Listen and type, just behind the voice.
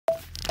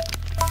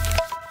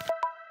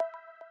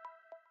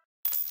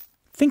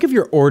Think of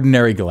your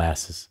ordinary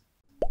glasses.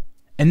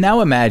 And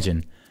now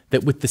imagine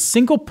that with the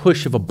single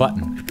push of a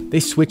button, they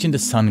switch into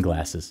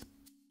sunglasses.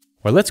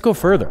 Or let's go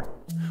further.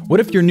 What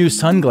if your new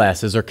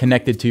sunglasses are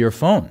connected to your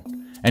phone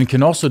and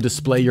can also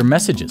display your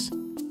messages?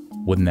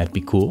 Wouldn't that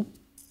be cool?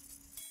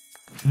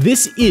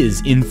 This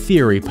is, in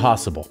theory,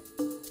 possible.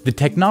 The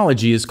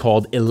technology is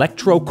called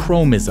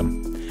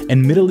electrochromism,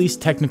 and Middle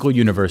East Technical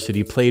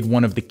University played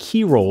one of the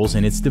key roles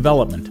in its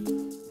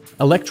development.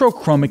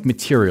 Electrochromic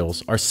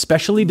materials are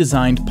specially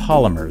designed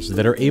polymers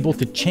that are able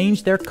to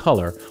change their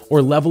color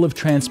or level of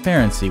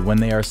transparency when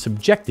they are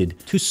subjected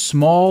to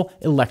small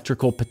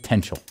electrical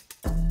potential.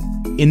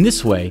 In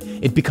this way,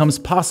 it becomes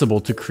possible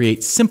to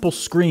create simple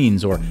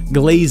screens or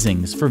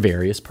glazings for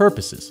various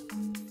purposes.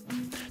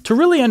 To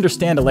really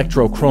understand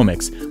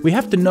electrochromics, we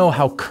have to know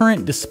how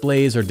current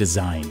displays are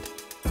designed.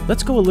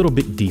 Let's go a little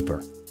bit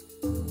deeper.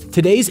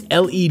 Today's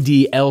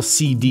LED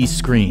LCD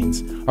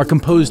screens are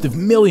composed of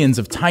millions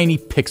of tiny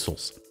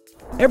pixels.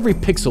 Every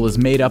pixel is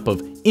made up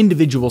of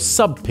individual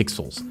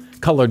subpixels,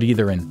 colored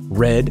either in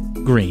red,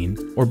 green,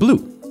 or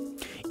blue.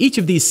 Each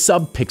of these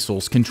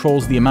subpixels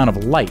controls the amount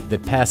of light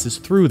that passes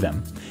through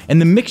them, and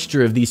the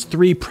mixture of these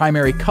three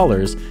primary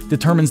colors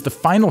determines the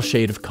final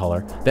shade of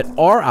color that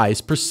our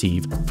eyes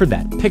perceive for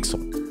that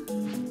pixel.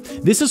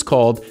 This is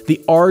called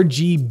the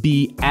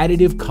RGB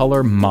additive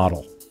color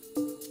model.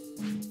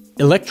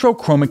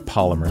 Electrochromic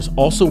polymers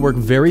also work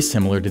very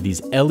similar to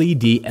these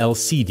LED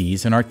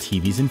LCDs in our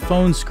TVs and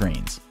phone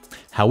screens.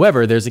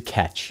 However, there's a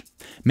catch.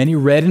 Many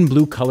red and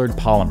blue colored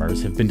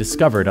polymers have been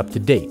discovered up to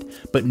date,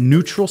 but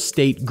neutral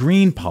state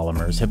green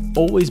polymers have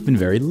always been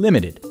very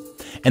limited,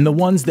 and the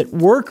ones that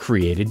were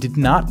created did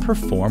not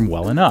perform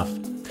well enough.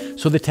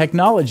 So the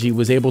technology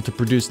was able to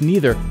produce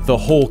neither the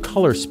whole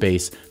color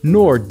space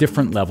nor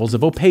different levels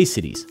of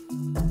opacities.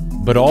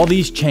 But all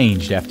these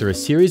changed after a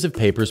series of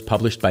papers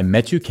published by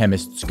METU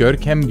chemists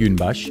Görkem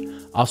Günbaş,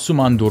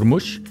 Asuman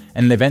Durmuş,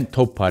 and Levent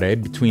Topare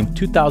between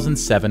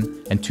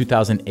 2007 and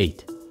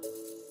 2008.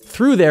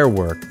 Through their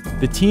work,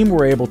 the team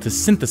were able to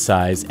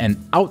synthesize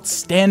an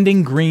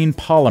outstanding green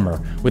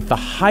polymer with the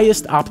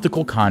highest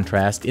optical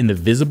contrast in the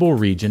visible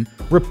region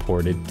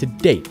reported to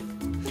date.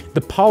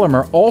 The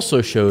polymer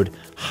also showed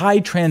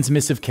high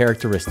transmissive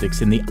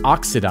characteristics in the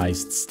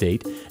oxidized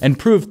state and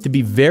proved to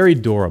be very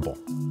durable.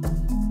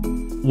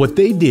 What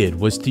they did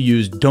was to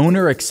use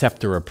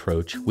donor-acceptor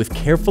approach with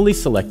carefully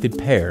selected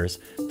pairs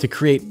to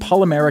create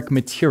polymeric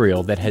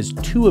material that has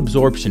two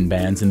absorption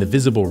bands in the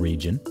visible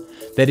region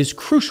that is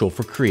crucial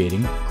for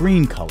creating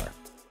green color.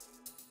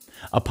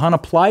 Upon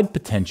applied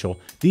potential,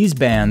 these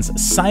bands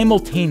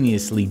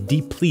simultaneously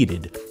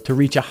depleted to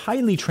reach a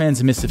highly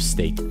transmissive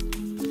state.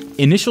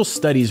 Initial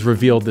studies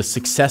revealed the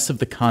success of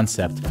the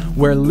concept,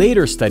 where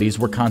later studies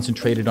were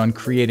concentrated on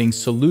creating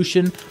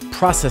solution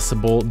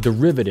processable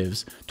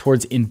derivatives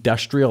towards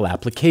industrial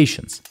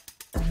applications.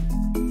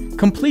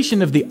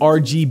 Completion of the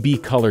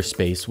RGB color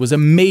space was a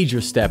major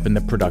step in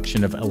the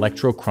production of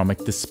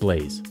electrochromic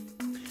displays.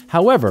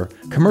 However,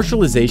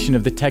 commercialization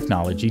of the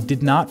technology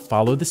did not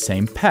follow the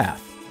same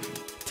path.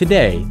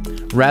 Today,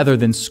 rather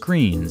than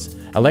screens,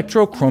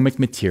 electrochromic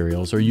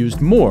materials are used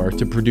more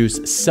to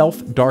produce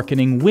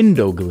self-darkening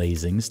window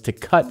glazings to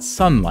cut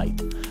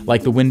sunlight,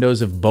 like the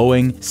windows of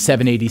Boeing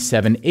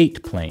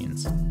 787-8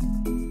 planes.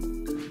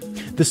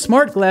 The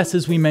smart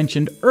glasses we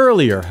mentioned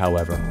earlier,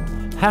 however,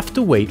 have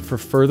to wait for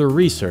further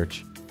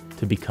research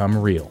to become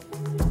real.